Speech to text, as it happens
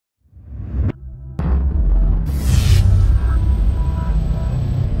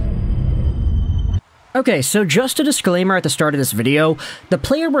Okay, so just a disclaimer at the start of this video, the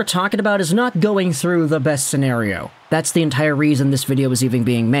player we're talking about is not going through the best scenario. That's the entire reason this video is even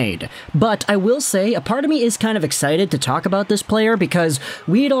being made. But I will say, a part of me is kind of excited to talk about this player because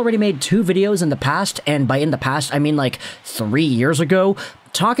we had already made 2 videos in the past, and by in the past, I mean like 3 years ago,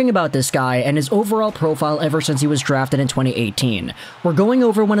 talking about this guy and his overall profile ever since he was drafted in 2018. We're going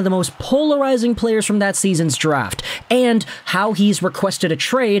over one of the most polarizing players from that season's draft, and how he's requested a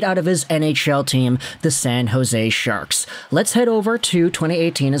trade out of his NHL team, the San Jose Sharks. Let's head over to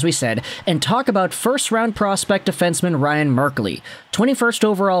 2018, as we said, and talk about first-round prospect defenseman Ryan Merkley, 21st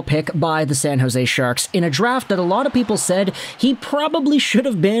overall pick by the San Jose Sharks, in a draft that a lot of people said he probably should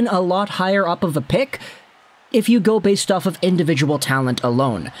have been a lot higher up of a pick, if you go based off of individual talent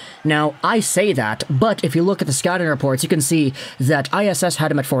alone. Now, I say that, but if you look at the scouting reports, you can see that ISS had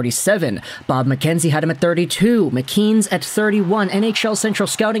him at 47, Bob McKenzie had him at 32, McKeen's at 31, NHL Central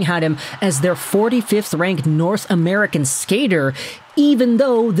Scouting had him as their 45th ranked North American skater, even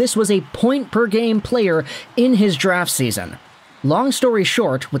though this was a point-per-game player in his draft season. Long story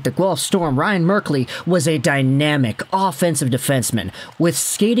short, with the Guelph Storm, Ryan Merkley was a dynamic offensive defenseman with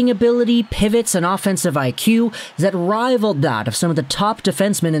skating ability, pivots, and offensive IQ that rivaled that of some of the top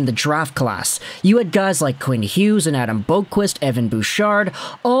defensemen in the draft class. You had guys like Quinn Hughes and Adam Boqvist, Evan Bouchard,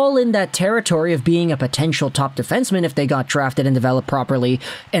 all in that territory of being a potential top defenseman if they got drafted and developed properly,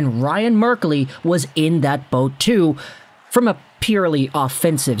 and Ryan Merkley was in that boat too, from a purely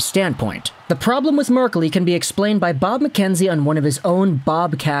offensive standpoint. The problem with Merkley can be explained by Bob McKenzie on one of his own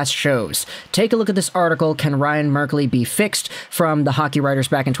Bobcast shows. Take a look at this article, Can Ryan Merkley Be Fixed?, from the Hockey Writers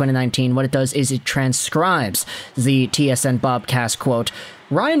back in 2019. What it does is it transcribes the TSN Bobcast quote.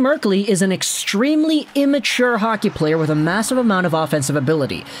 Ryan Merkley is an extremely immature hockey player with a massive amount of offensive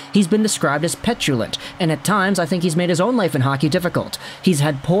ability. He's been described as petulant, and at times I think he's made his own life in hockey difficult. He's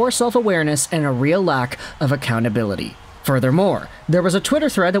had poor self-awareness and a real lack of accountability. Furthermore, there was a Twitter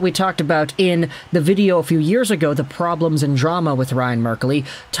thread that we talked about in the video a few years ago, The Problems and Drama with Ryan Merkley,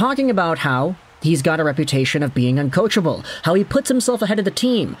 talking about how he's got a reputation of being uncoachable, how he puts himself ahead of the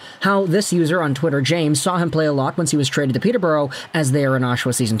team, how this user on Twitter, James, saw him play a lot once he was traded to Peterborough as they are an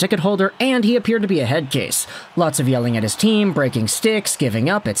Oshawa season ticket holder, and he appeared to be a head case. Lots of yelling at his team, breaking sticks, giving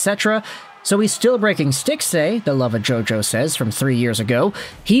up, etc. So he's still breaking sticks, say, the love of JoJo says from 3 years ago.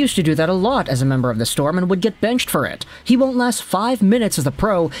 He used to do that a lot as a member of the Storm and would get benched for it. He won't last 5 minutes as a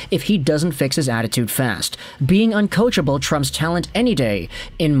pro if he doesn't fix his attitude fast. Being uncoachable trumps talent any day,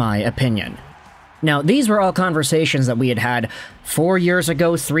 in my opinion. Now, these were all conversations that we had 4 years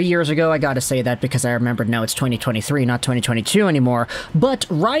ago, 3 years ago. I gotta say that because I remembered now it's 2023, not 2022 anymore. But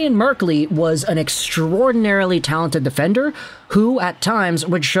Ryan Merkley was an extraordinarily talented defender who, at times,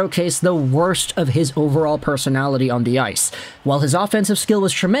 would showcase the worst of his overall personality on the ice. While his offensive skill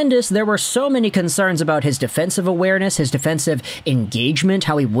was tremendous, there were so many concerns about his defensive awareness, his defensive engagement,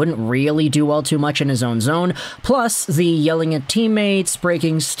 how he wouldn't really do all too much in his own zone, plus the yelling at teammates,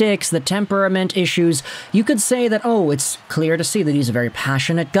 breaking sticks, the temperament issues. You could say that, oh, it's clear to see that he's a very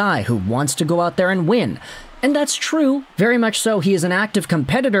passionate guy who wants to go out there and win. And that's true, very much so. He is an active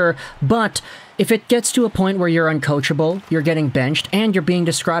competitor, but if it gets to a point where you're uncoachable, you're getting benched, and you're being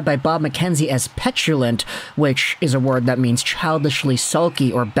described by Bob McKenzie as petulant, which is a word that means childishly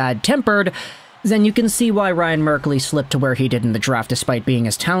sulky or bad-tempered, then you can see why Ryan Merkley slipped to where he did in the draft despite being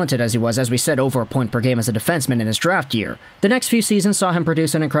as talented as he was, as we said, over a point per game as a defenseman in his draft year. The next few seasons saw him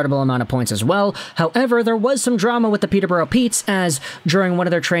produce an incredible amount of points as well. However, there was some drama with the Peterborough Petes, as during one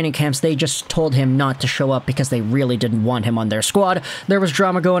of their training camps they just told him not to show up because they really didn't want him on their squad. There was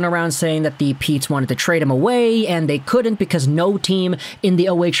drama going around saying that the Petes wanted to trade him away, and they couldn't because no team in the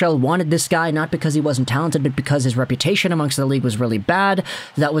OHL wanted this guy, not because he wasn't talented, but because his reputation amongst the league was really bad.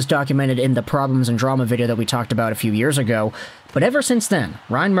 That was documented in the Problems and Drama video that we talked about a few years ago. But ever since then,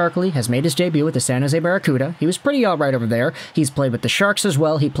 Ryan Merkley has made his debut with the San Jose Barracuda. He was pretty alright over there. He's played with the Sharks as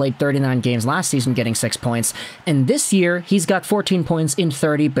well. He played 39 games last season, getting 6 points. And this year, he's got 14 points in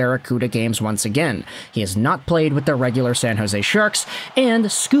 30 Barracuda games once again. He has not played with the regular San Jose Sharks. And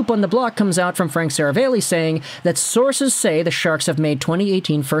scoop on the block comes out from Frank Saravelli saying that sources say the Sharks have made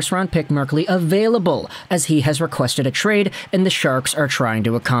 2018 first-round pick Merkley available, as he has requested a trade, and the Sharks are trying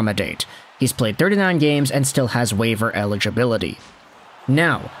to accommodate. He's played 39 games and still has waiver eligibility.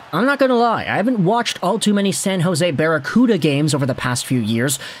 Now, I'm not gonna lie, I haven't watched all too many San Jose Barracuda games over the past few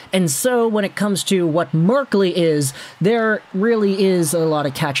years, and so when it comes to what Merkley is, there really is a lot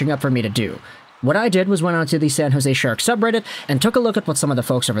of catching up for me to do. What I did was went onto the San Jose Sharks subreddit and took a look at what some of the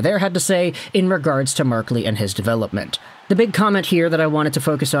folks over there had to say in regards to Merkley and his development. The big comment here that I wanted to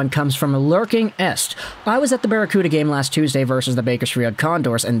focus on comes from Lurking Est. I was at the Barracuda game last Tuesday versus the Bakersfield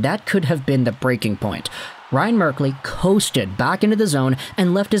Condors, and that could have been the breaking point. Ryan Merkley coasted back into the zone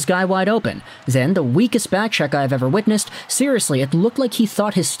and left his guy wide open. Then, the weakest back check I've ever witnessed, seriously, it looked like he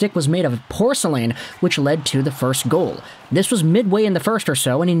thought his stick was made of porcelain, which led to the first goal. This was midway in the first or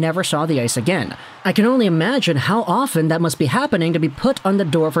so, and he never saw the ice again. I can only imagine how often that must be happening to be put on the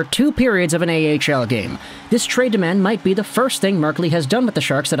door for 2 periods of an AHL game. This trade demand might be the first thing Merkley has done with the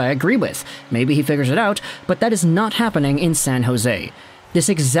Sharks that I agree with. Maybe he figures it out, but that is not happening in San Jose. This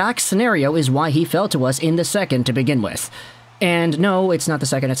exact scenario is why he fell to us in the second to begin with. And no, it's not the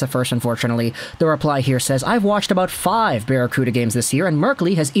second, it's the first, unfortunately. The reply here says, I've watched about 5 Barracuda games this year, and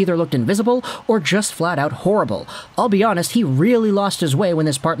Merkley has either looked invisible or just flat out horrible. I'll be honest, he really lost his way when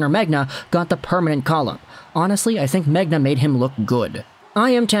his partner Megna got the permanent call-up. Honestly, I think Megna made him look good.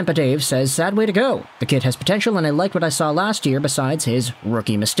 I Am Tampa Dave says, sad way to go. The kid has potential, and I liked what I saw last year besides his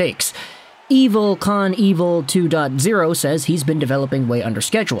rookie mistakes. Evil Con Evil 2.0 says he's been developing way under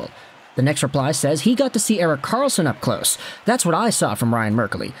schedule. The next reply says he got to see Erik Karlsson up close. That's what I saw from Ryan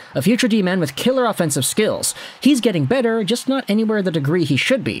Merkley, a future D-man with killer offensive skills. He's getting better, just not anywhere the degree he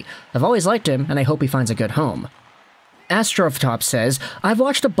should be. I've always liked him, and I hope he finds a good home. Astroftop says, I've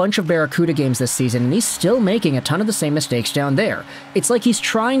watched a bunch of Barracuda games this season, and he's still making a ton of the same mistakes down there. It's like he's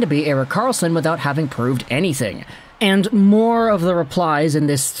trying to be Erik Karlsson without having proved anything. And more of the replies in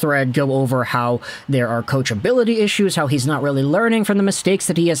this thread go over how there are coachability issues, how he's not really learning from the mistakes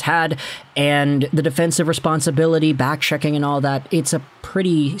that he has had, and the defensive responsibility, back-checking and all that. It's a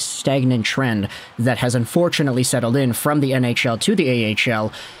pretty stagnant trend that has unfortunately settled in from the NHL to the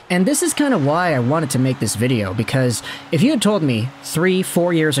AHL, and this is kind of why I wanted to make this video, because if you had told me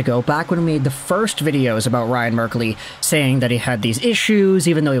 3-4 years ago, back when we made the first videos about Ryan Merkley, saying that he had these issues,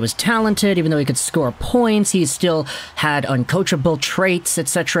 even though he was talented, even though he could score points, he still had uncoachable traits,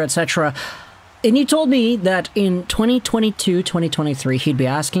 etc., etc., and you told me that in 2022-2023 he'd be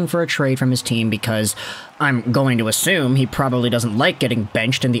asking for a trade from his team because I'm going to assume he probably doesn't like getting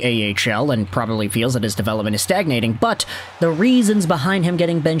benched in the AHL and probably feels that his development is stagnating, but the reasons behind him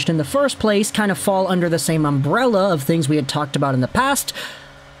getting benched in the first place kind of fall under the same umbrella of things we had talked about in the past.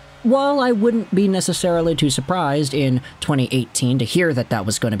 While I wouldn't be necessarily too surprised in 2018 to hear that that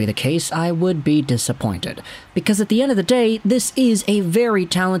was going to be the case, I would be disappointed. Because at the end of the day, this is a very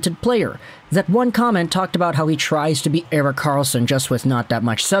talented player. That one comment talked about how he tries to be Erik Karlsson just with not that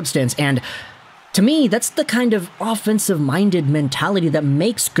much substance, and to me, that's the kind of offensive-minded mentality that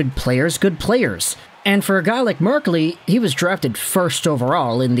makes good players good players. And for a guy like Merkley, he was drafted first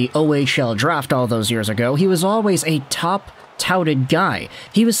overall in the OHL draft all those years ago. He was always a top-touted guy.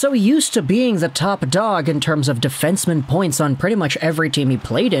 He was so used to being the top dog in terms of defenseman points on pretty much every team he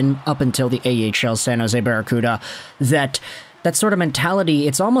played in up until the AHL San Jose Barracuda that sort of mentality,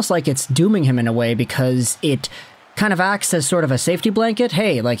 it's almost like it's dooming him in a way because it kind of acts as sort of a safety blanket.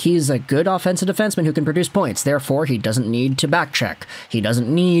 Hey, like, he's a good offensive defenseman who can produce points, therefore he doesn't need to backcheck. He doesn't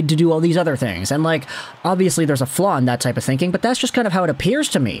need to do all these other things. And, like, obviously there's a flaw in that type of thinking, but that's just kind of how it appears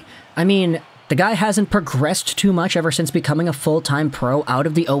to me. I mean, the guy hasn't progressed too much ever since becoming a full-time pro out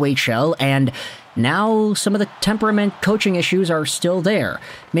of the OHL, and now some of the temperament coaching issues are still there.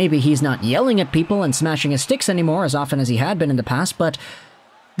 Maybe he's not yelling at people and smashing his sticks anymore as often as he had been in the past, but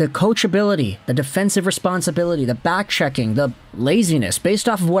the coachability, the defensive responsibility, the back-checking, the laziness, based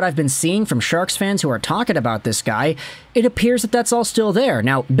off of what I've been seeing from Sharks fans who are talking about this guy, it appears that that's all still there.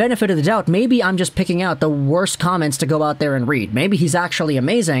 Now, benefit of the doubt, maybe I'm just picking out the worst comments to go out there and read. Maybe he's actually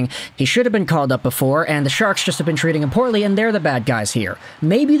amazing, he should have been called up before, and the Sharks just have been treating him poorly, and they're the bad guys here.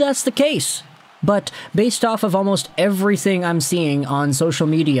 Maybe that's the case. But based off of almost everything I'm seeing on social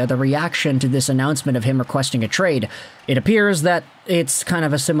media, the reaction to this announcement of him requesting a trade, it appears that it's kind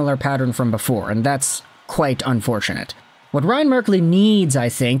of a similar pattern from before, and that's quite unfortunate. What Ryan Merkley needs, I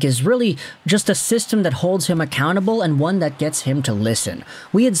think, is really just a system that holds him accountable and one that gets him to listen.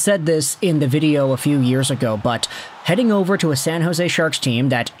 We had said this in the video a few years ago, but heading over to a San Jose Sharks team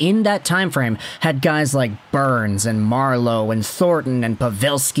that, in that time frame, had guys like Burns and Marlowe and Thornton and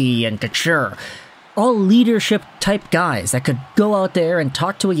Pavelski and Couture, all leadership-type guys that could go out there and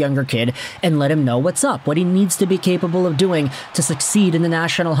talk to a younger kid and let him know what's up, what he needs to be capable of doing to succeed in the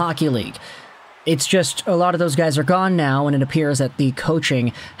National Hockey League. It's just a lot of those guys are gone now, and it appears that the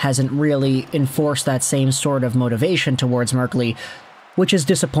coaching hasn't really enforced that same sort of motivation towards Merkley, which is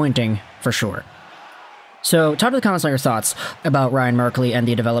disappointing for sure. So, talk to the comments on your thoughts about Ryan Merkley and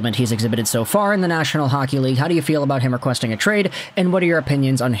the development he's exhibited so far in the National Hockey League. How do you feel about him requesting a trade, and what are your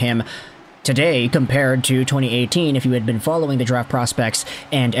opinions on him today compared to 2018 if you had been following the draft prospects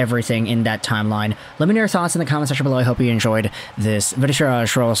and everything in that timeline. Let me know your thoughts in the comment section below. I hope you enjoyed this video.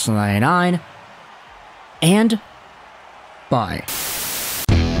 Juraj, and bye.